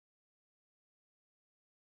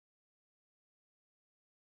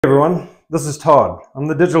Hey everyone, this is Todd. I'm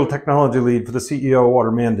the digital technology lead for the CEO Water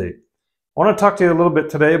Mandate. I want to talk to you a little bit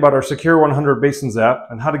today about our Secure 100 Basins app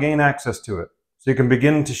and how to gain access to it. So you can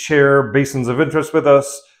begin to share basins of interest with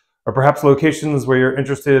us, or perhaps locations where you're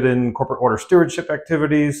interested in corporate water stewardship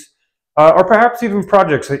activities, or perhaps even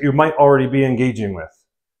projects that you might already be engaging with.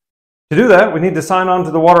 To do that, we need to sign on to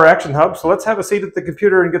the Water Action Hub, so let's have a seat at the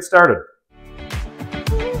computer and get started.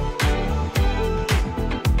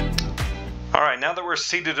 Alright, now that we're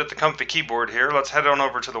seated at the comfy keyboard here, let's head on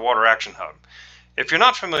over to the Water Action Hub. If you're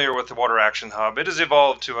not familiar with the Water Action Hub, it has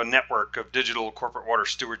evolved to a network of digital corporate water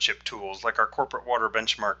stewardship tools like our Corporate Water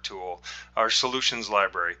Benchmark tool, our Solutions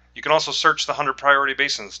Library. You can also search the 100 priority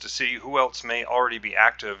basins to see who else may already be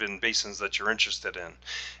active in basins that you're interested in.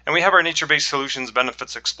 And we have our Nature-Based Solutions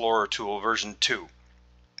Benefits Explorer tool version 2.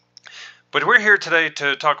 But we're here today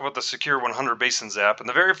to talk about the Secure 100 Basins app, and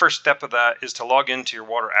the very first step of that is to log into your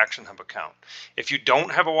Water Action Hub account. If you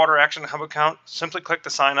don't have a Water Action Hub account, simply click the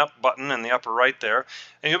Sign Up button in the upper right there,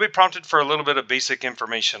 and you'll be prompted for a little bit of basic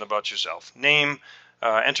information about yourself. Name,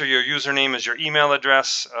 enter your username as your email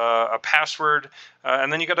address, a password,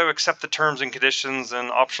 and then you got to accept the terms and conditions and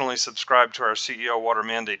optionally subscribe to our CEO Water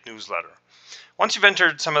Mandate newsletter. Once you've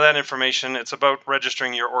entered some of that information, it's about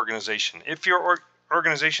registering your organization. If your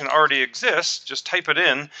organization already exists, just type it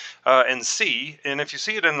in and see. And if you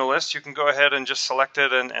see it in the list, you can go ahead and just select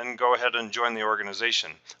it and go ahead and join the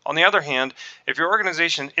organization. On the other hand, if your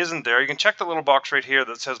organization isn't there, you can check the little box right here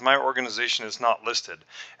that says my organization is not listed.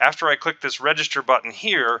 After I click this register button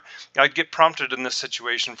here, I'd get prompted in this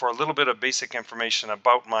situation for a little bit of basic information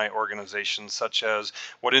about my organization, such as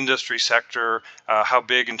what industry sector, how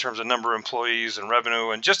big in terms of number of employees and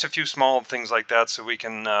revenue, and just a few small things like that so we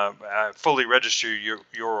can fully register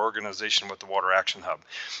your organization with the Water Action Hub.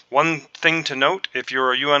 One thing to note, if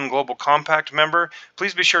you're a UN Global Compact member,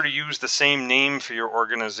 please be sure to use the same name for your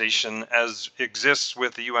organization as exists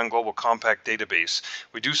with the UN Global Compact database.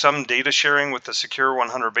 We do some data sharing with the Secure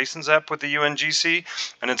 100 Basins app with the UNGC,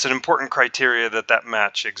 and it's an important criteria that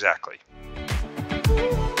match exactly.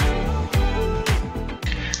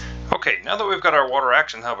 Okay, now that we've got our Water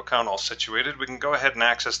Action Hub account all situated, we can go ahead and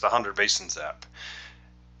access the 100 Basins app.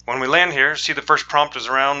 When we land here, see the first prompt is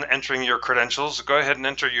around entering your credentials. Go ahead and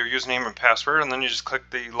enter your username and password, and then you just click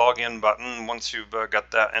the login button once you've got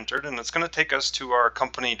that entered, and it's going to take us to our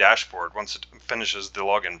company dashboard once it finishes the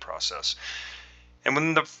login process. And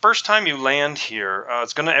when the first time you land here,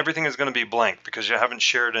 everything is going to be blank because you haven't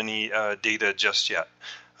shared any data just yet.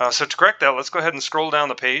 So to correct that, let's go ahead and scroll down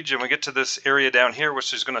the page, and we get to this area down here,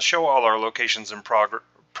 which is going to show all our locations and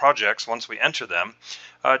projects once we enter them.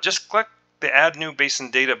 Just click the Add New Basin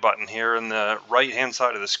Data button here in the right-hand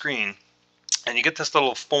side of the screen, and you get this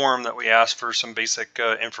little form that we ask for some basic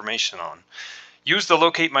information on. Use the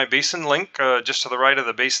Locate My Basin link just to the right of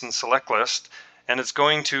the basin select list, and it's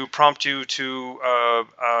going to prompt you to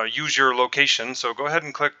use your location. So go ahead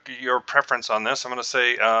and click your preference on this. I'm going to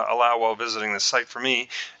say allow while visiting this site for me,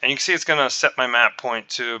 and you can see it's going to set my map point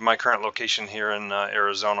to my current location here in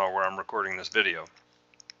Arizona where I'm recording this video.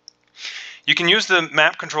 You can use the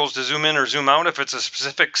map controls to zoom in or zoom out if it's a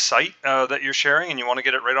specific site that you're sharing and you want to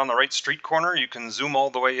get it right on the right street corner. You can zoom all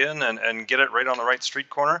the way in and get it right on the right street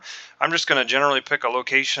corner. I'm just going to generally pick a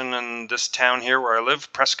location in this town here where I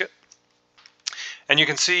live, Prescott. And you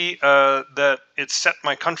can see that it's set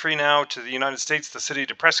my country now to the United States, the city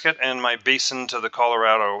to Prescott, and my basin to the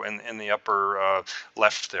Colorado in the upper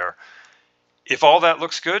left there. If all that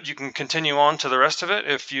looks good, you can continue on to the rest of it.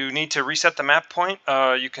 If you need to reset the map point,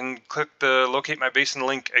 you can click the Locate My Basin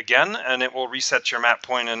link again, and it will reset your map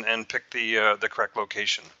point and pick the correct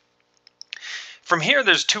location. From here,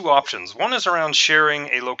 there's two options. One is around sharing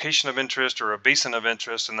a location of interest or a basin of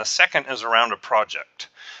interest, and the second is around a project.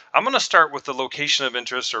 I'm going to start with the location of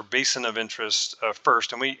interest or basin of interest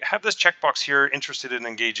first, and we have this checkbox here, interested in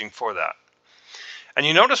engaging for that. And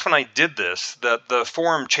you notice when I did this that the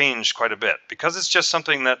form changed quite a bit. Because it's just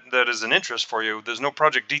something that is an interest for you, there's no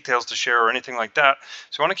project details to share or anything like that.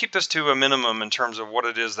 So I want to keep this to a minimum in terms of what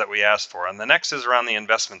it is that we asked for. And the next is around the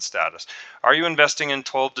investment status. Are you investing in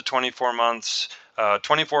 12 to 24 months,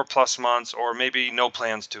 24 plus months, or maybe no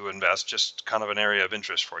plans to invest, just kind of an area of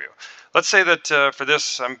interest for you? Let's say that for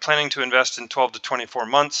this, I'm planning to invest in 12 to 24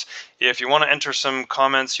 months. If you want to enter some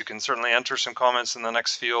comments, you can certainly enter some comments in the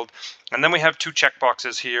next field. And then we have two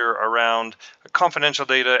checkboxes here around confidential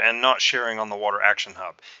data and not sharing on the Water Action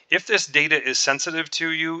Hub. If this data is sensitive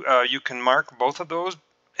to you, you can mark both of those.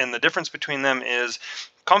 And the difference between them is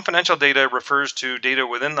confidential data refers to data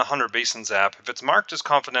within the 100 Basins app. If it's marked as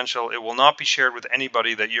confidential, it will not be shared with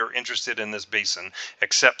anybody that you're interested in this basin,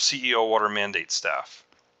 except CEO Water Mandate staff.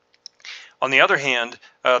 On the other hand,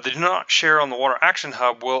 the Do Not Share on the Water Action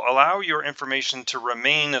Hub will allow your information to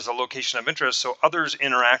remain as a location of interest so others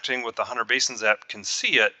interacting with the 100 Basins app can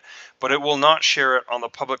see it, but it will not share it on the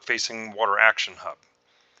public-facing Water Action Hub.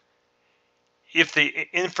 If the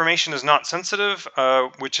information is not sensitive,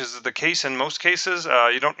 which is the case in most cases,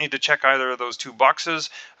 you don't need to check either of those two boxes.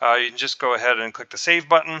 You can just go ahead and click the Save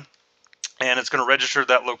button, and it's going to register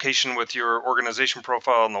that location with your organization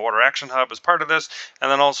profile in the Water Action Hub as part of this, and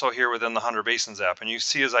then also here within the 100 Basins app. And you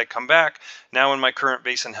see as I come back, now in my current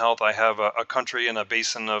basin health, I have a country and a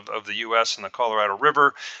basin of the US and the Colorado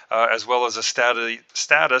River, as well as a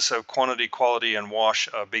status of quantity, quality, and wash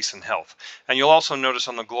basin health. And you'll also notice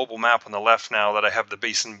on the global map on the left now that I have the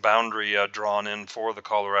basin boundary drawn in for the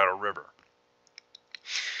Colorado River.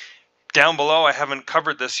 Down below, I haven't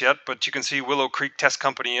covered this yet, but you can see Willow Creek Test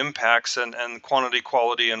Company impacts and quantity,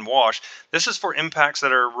 quality, and wash. This is for impacts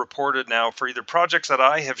that are reported now for either projects that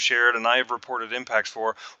I have shared and I have reported impacts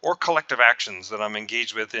for, or collective actions that I'm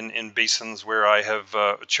engaged with in basins where I have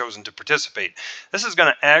chosen to participate. This is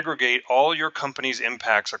going to aggregate all your company's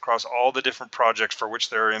impacts across all the different projects for which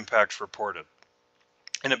there are impacts reported.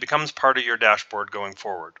 And it becomes part of your dashboard going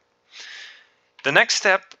forward. The next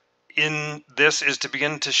step in this is to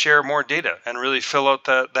begin to share more data and really fill out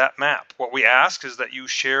that map. What we ask is that you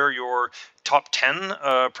share your top 10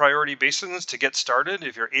 priority basins to get started.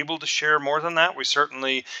 If you're able to share more than that, we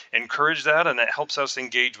certainly encourage that, and it helps us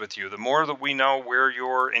engage with you. The more that we know where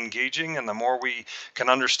you're engaging and the more we can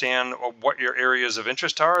understand what your areas of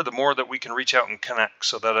interest are, the more that we can reach out and connect,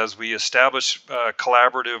 so that as we establish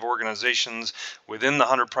collaborative organizations within the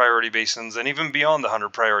 100 priority basins and even beyond the 100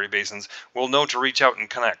 priority basins, we'll know to reach out and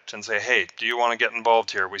connect and say, hey, do you want to get involved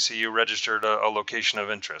here? We see you registered a location of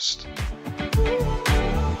interest.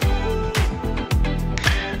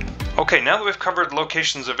 Okay, now that we've covered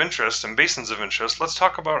locations of interest and basins of interest, let's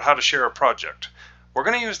talk about how to share a project. We're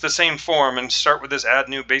going to use the same form and start with this Add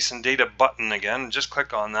New Basin Data button again. Just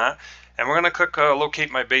click on that, and we're going to click Locate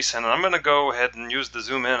My Basin, and I'm going to go ahead and use the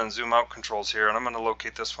zoom in and zoom out controls here, and I'm going to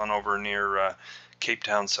locate this one over near Cape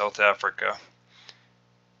Town, South Africa.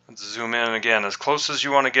 Let's zoom in again as close as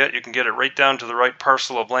you want to get. You can get it right down to the right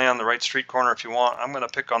parcel of land, the right street corner if you want. I'm going to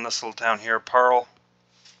pick on this little town here, Parle.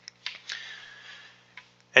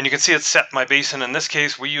 And you can see it's set my basin. In this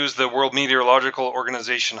case, we use the World Meteorological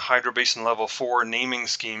Organization Hydro Basin Level 4 naming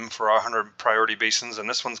scheme for our 100 priority basins, and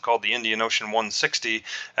this one's called the Indian Ocean 160,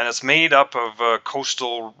 and it's made up of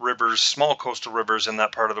coastal rivers, small coastal rivers in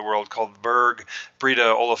that part of the world called Berg,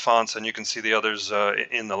 Breda, Olifants, and you can see the others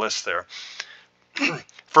in the list there.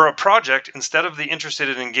 For a project, instead of the interested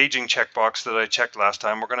in engaging checkbox that I checked last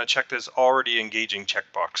time, we're going to check this already engaging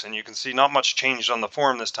checkbox. And you can see not much changed on the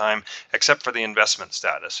form this time, except for the investment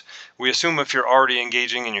status. We assume if you're already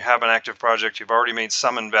engaging and you have an active project, you've already made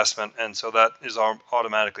some investment, and so that is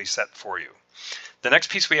automatically set for you. The next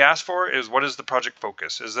piece we ask for is, what is the project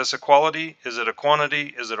focus? Is this a quality? Is it a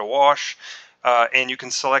quantity? Is it a wash? And you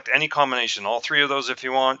can select any combination, all three of those if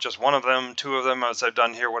you want, just one of them, two of them, as I've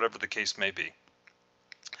done here, whatever the case may be.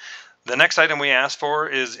 The next item we ask for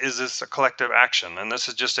is this a collective action? And this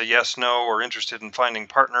is just a yes, no, or interested in finding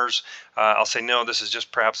partners. I'll say no, this is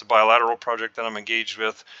just perhaps a bilateral project that I'm engaged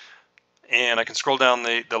with. And I can scroll down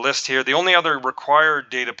the list here. The only other required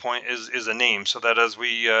data point is a name, so that as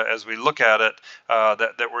we look at it,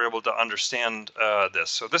 that we're able to understand this.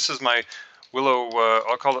 So this is my Willow,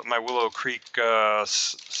 I'll call it my Willow Creek,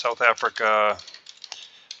 South Africa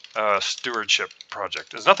stewardship project.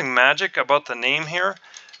 There's nothing magic about the name here.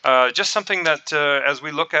 Just something that as we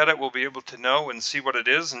look at it, we'll be able to know and see what it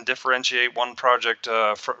is and differentiate one project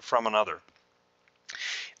from another.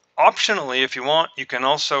 Optionally, if you want, you can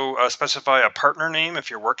also specify a partner name if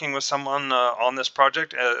you're working with someone on this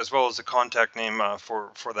project, as well as a contact name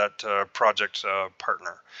for that project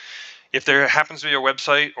partner. If there happens to be a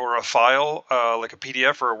website or a file, like a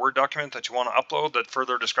PDF or a Word document that you want to upload that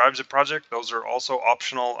further describes the project, those are also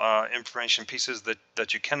optional information pieces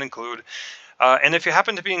that you can include. And if you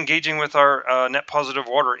happen to be engaging with our net positive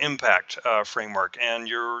water impact framework and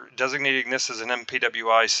you're designating this as an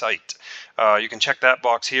NPWI site, you can check that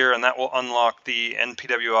box here, and that will unlock the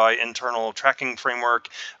NPWI internal tracking framework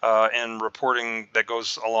and reporting that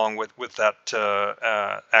goes along with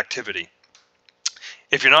that activity.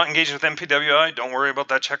 If you're not engaged with NPWI, don't worry about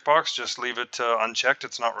that checkbox. Just leave it unchecked.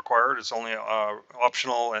 It's not required. It's only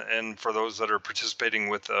optional and for those that are participating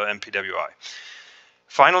with NPWI.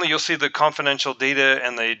 Finally, you'll see the confidential data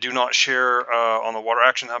and the do not share on the Water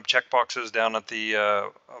Action Hub checkboxes down at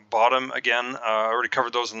the bottom. Again, I already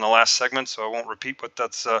covered those in the last segment, so I won't repeat what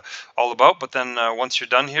that's all about. But then once you're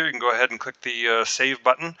done here, you can go ahead and click the Save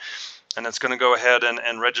button. and it's going to go ahead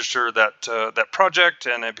and register that that project,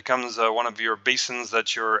 and it becomes one of your basins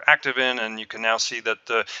that you're active in. And you can now see that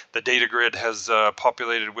the data grid has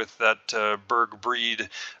populated with that Berg Breed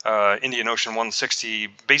Indian Ocean 160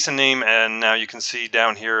 basin name, and now you can see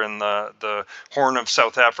down here in the Horn of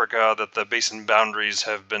South Africa that the basin boundaries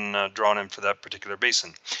have been drawn in for that particular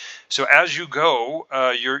basin. So as you go,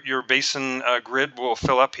 your basin grid will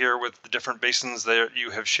fill up here with the different basins that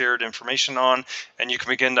you have shared information on, and you can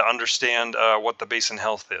begin to understand what the basin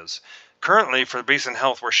health is. Currently, for basin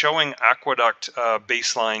health, we're showing aqueduct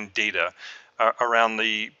baseline data around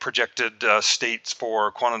the projected states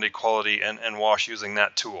for quantity, quality, and wash using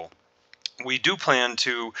that tool. We do plan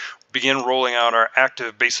to begin rolling out our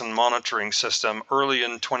active basin monitoring system early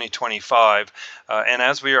in 2025. And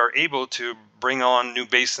as we are able to bring on new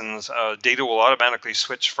basins, data will automatically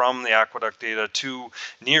switch from the aqueduct data to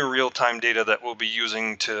near real-time data that we'll be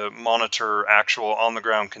using to monitor actual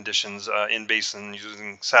on-the-ground conditions in basin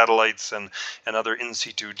using satellites and other in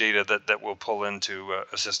situ data that we'll pull into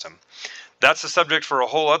a system. That's the subject for a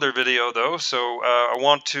whole other video, though, so I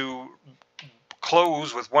want to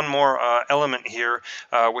close with one more element here,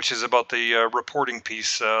 which is about the reporting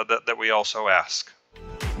piece that we also ask.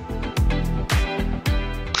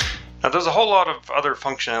 Now, there's a whole lot of other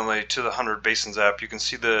functionality to the 100 Basins app. You can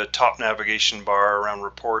see the top navigation bar around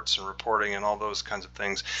reports and reporting and all those kinds of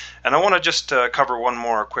things. And I want to just cover one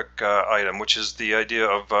more quick item, which is the idea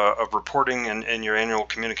of reporting and your annual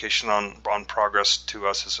communication on progress to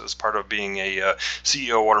us as part of being a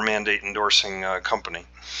CEO or mandate endorsing company.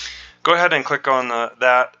 Go ahead and click on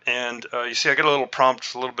that, and you see I get a little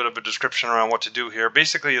prompt, a little bit of a description around what to do here.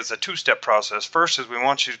 Basically, it's a two-step process. First is we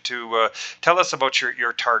want you to tell us about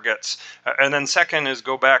your targets, and then second is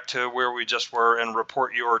go back to where we just were and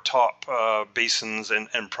report your top basins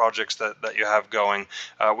and projects that you have going.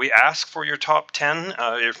 We ask for your top 10.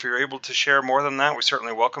 If you're able to share more than that, we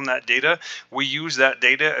certainly welcome that data. We use that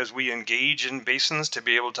data as we engage in basins to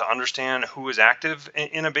be able to understand who is active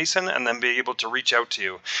in a basin and then be able to reach out to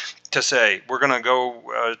you to say, we're going to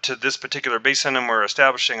go to this particular basin and we're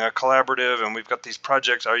establishing a collaborative and we've got these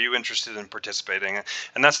projects. Are you interested in participating?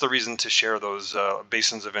 And that's the reason to share those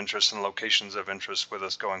basins of interest and locations of interest with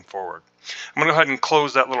us going forward. I'm going to go ahead and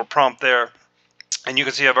close that little prompt there. And you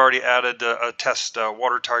can see I've already added a test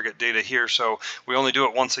water target data here, so we only do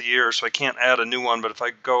it once a year, so I can't add a new one. But if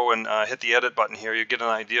I go and hit the edit button here, you get an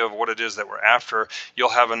idea of what it is that we're after. You'll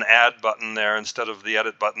have an add button there instead of the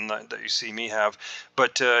edit button that you see me have.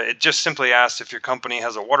 But it just simply asks if your company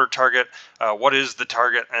has a water target, what is the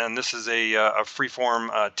target, and this is a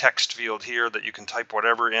free-form text field here that you can type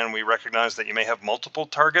whatever in. We recognize that you may have multiple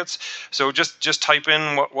targets, so just type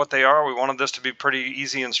in what they are. We wanted this to be pretty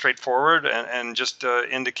easy and straightforward, and just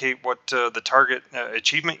indicate what the target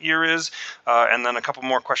achievement year is, and then a couple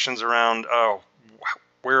more questions around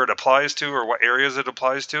where it applies to or what areas it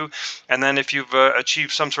applies to, and then if you've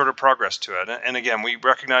achieved some sort of progress to it. And again, we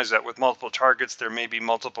recognize that with multiple targets there may be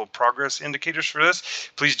multiple progress indicators for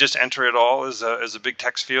this. Please just enter it all as a big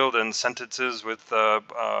text field and sentences with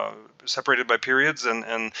separated by periods,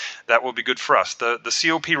 and that will be good for us. The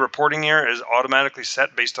COP reporting year is automatically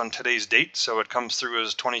set based on today's date, so it comes through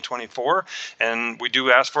as 2024, and we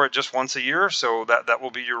do ask for it just once a year, so that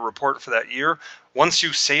will be your report for that year. Once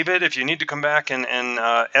you save it, if you need to come back and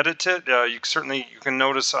edit it, you can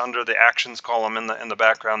notice under the actions column in the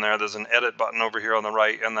background there's an edit button over here on the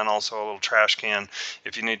right, and then also a little trash can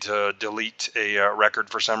if you need to delete a record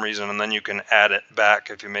for some reason, and then you can add it back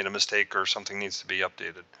if you made a mistake or something needs to be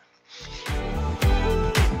updated.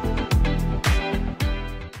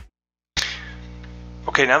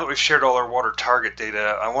 Okay, now that we've shared all our water target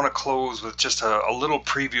data, I want to close with just a little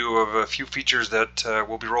preview of a few features that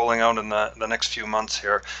we'll be rolling out in the next few months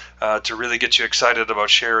here to really get you excited about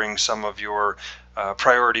sharing some of your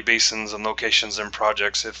priority basins and locations and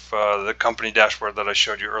projects if the company dashboard that I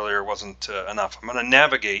showed you earlier wasn't enough. I'm going to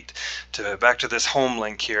navigate back to this home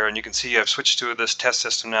link here, and you can see I've switched to this test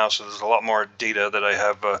system now, so there's a lot more data that I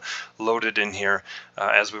have loaded in here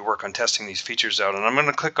as we work on testing these features out. And I'm going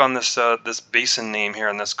to click on this this basin name here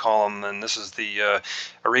in this column, and this is the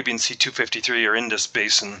Arabian Sea 253 or Indus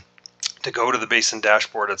Basin, to go to the basin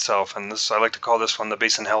dashboard itself. And this, I like to call this one the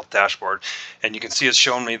Basin Health Dashboard. And you can see it's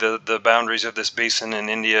shown me the boundaries of this basin in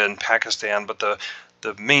India and Pakistan, but the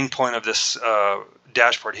main point of this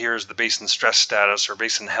dashboard here is the basin stress status or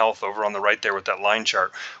basin health over on the right there with that line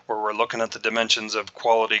chart, where we're looking at the dimensions of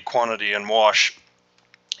quality, quantity, and wash,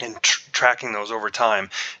 and tracking those over time.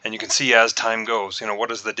 And you can see as time goes, what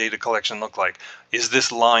does the data collection look like? Is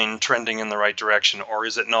this line trending in the right direction, or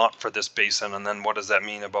is it not for this basin? And then what does that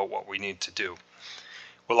mean about what we need to do?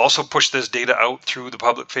 We'll also push this data out through the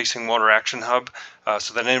public-facing Water Action Hub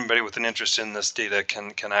so that anybody with an interest in this data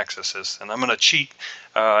can access this. And I'm going to cheat,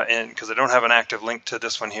 and because I don't have an active link to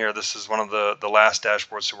this one here, this is one of the last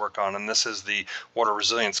dashboards to work on, and this is the Water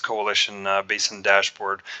Resilience Coalition basin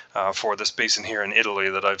dashboard for this basin here in Italy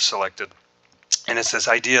that I've selected. And it's this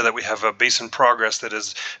idea that we have a basin progress that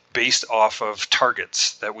is based off of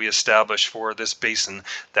targets that we establish for this basin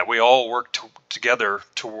that we all work together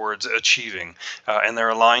towards achieving. And they're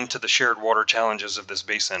aligned to the shared water challenges of this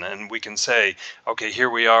basin. And we can say, okay, here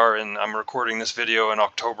we are, and I'm recording this video in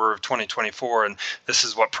October of 2024, and this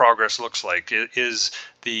is what progress looks like. It is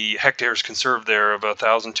the hectares conserved there of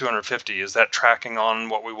 1,250, is that tracking on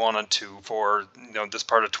what we wanted to for this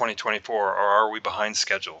part of 2024, or are we behind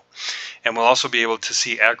schedule? And we'll also be able to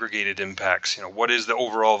see aggregated impacts. What is the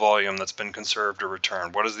overall volume that's been conserved or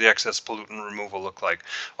returned? What does the excess pollutant removal look like?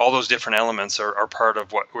 All those different elements are part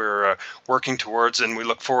of what we're working towards, and we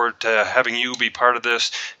look forward to having you be part of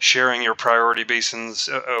this, sharing your priority basins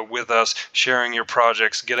with us, sharing your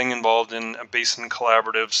projects, getting involved in basin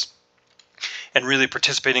collaboratives, and really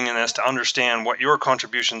participating in this to understand what your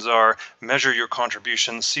contributions are, measure your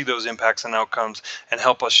contributions, see those impacts and outcomes, and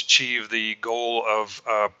help us achieve the goal of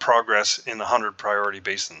progress in 100 priority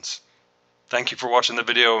basins. Thank you for watching the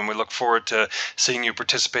video, and we look forward to seeing you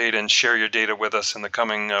participate and share your data with us in the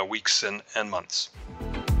coming weeks and months.